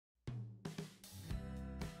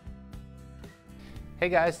Hey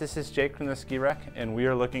guys, this is Jake from the Ski Rec, and we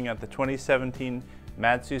are looking at the 2017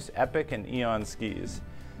 Madshus Epoch and Eon skis.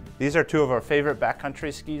 These are two of our favorite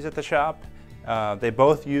backcountry skis at the shop. They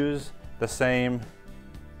both use the same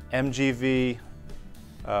MGV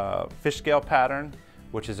fish scale pattern,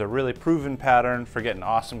 which is a really proven pattern for getting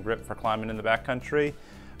awesome grip for climbing in the backcountry.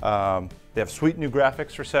 They have sweet new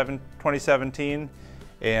graphics for 2017,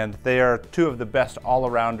 and they are two of the best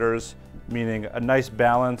all-arounders, meaning a nice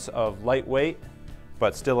balance of lightweight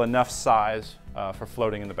but still enough size for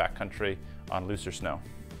floating in the backcountry on looser snow.